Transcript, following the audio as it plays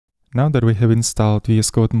Now that we have installed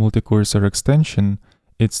vscode-multi-cursor extension,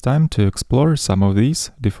 it's time to explore some of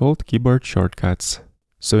these default keyboard shortcuts.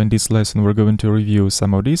 So in this lesson we're going to review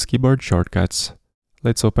some of these keyboard shortcuts.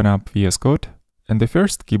 Let's open up VS Code, and the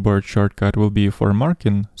first keyboard shortcut will be for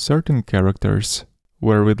marking certain characters,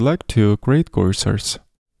 where we'd like to create cursors.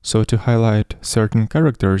 So to highlight certain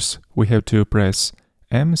characters, we have to press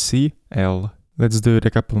MCL. Let's do it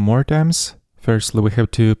a couple more times. Firstly, we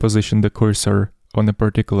have to position the cursor on a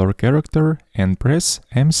particular character and press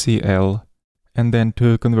MCL. And then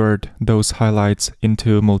to convert those highlights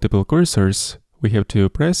into multiple cursors, we have to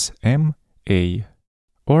press MA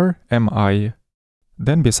or MI.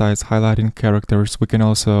 Then besides highlighting characters, we can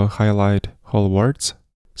also highlight whole words.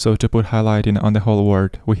 So to put highlighting on the whole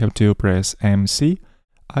word, we have to press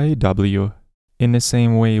MCIW. In the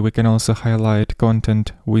same way, we can also highlight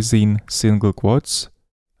content within single quotes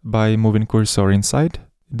by moving cursor inside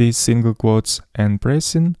these single quotes and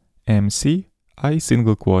pressing MCI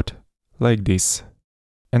single quote, like this.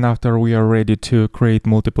 And after we are ready to create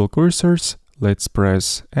multiple cursors, let's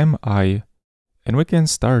press MI, and we can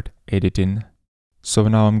start editing. So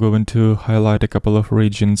now I'm going to highlight a couple of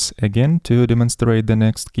regions again to demonstrate the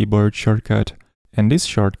next keyboard shortcut, and this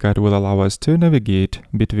shortcut will allow us to navigate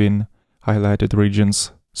between highlighted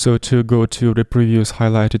regions. So to go to the previous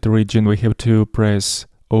highlighted region, we have to press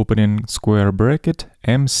opening square bracket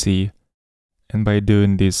MC, and by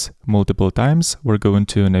doing this multiple times, we're going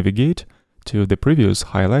to navigate to the previous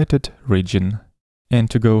highlighted region. And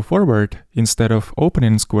to go forward, instead of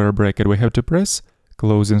opening square bracket, we have to press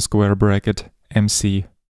closing square bracket MC.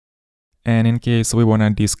 And in case we want to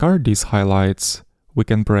discard these highlights, we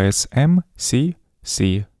can press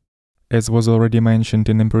MCC. As was already mentioned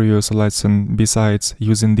in the previous lesson, besides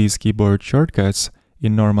using these keyboard shortcuts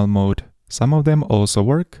in normal mode, some of them also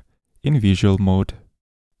work in visual mode.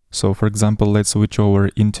 So for example, let's switch over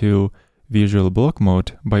into visual block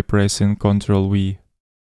mode by pressing Ctrl V.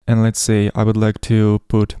 And let's say I would like to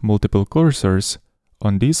put multiple cursors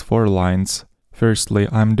on these 4 lines. Firstly,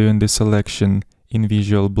 I'm doing the selection in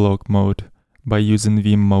visual block mode by using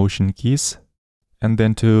Vim motion keys. And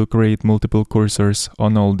then to create multiple cursors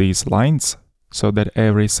on all these lines, so that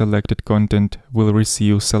every selected content will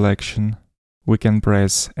receive selection, we can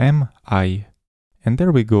press MI. And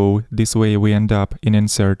there we go, this way we end up in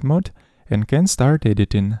insert mode and can start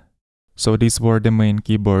editing. So these were the main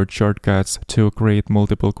keyboard shortcuts to create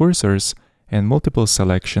multiple cursors and multiple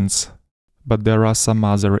selections. But there are some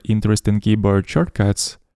other interesting keyboard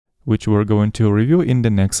shortcuts, which we're going to review in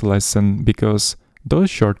the next lesson, because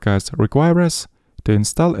those shortcuts require us to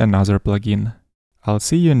install another plugin. I'll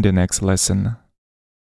see you in the next lesson.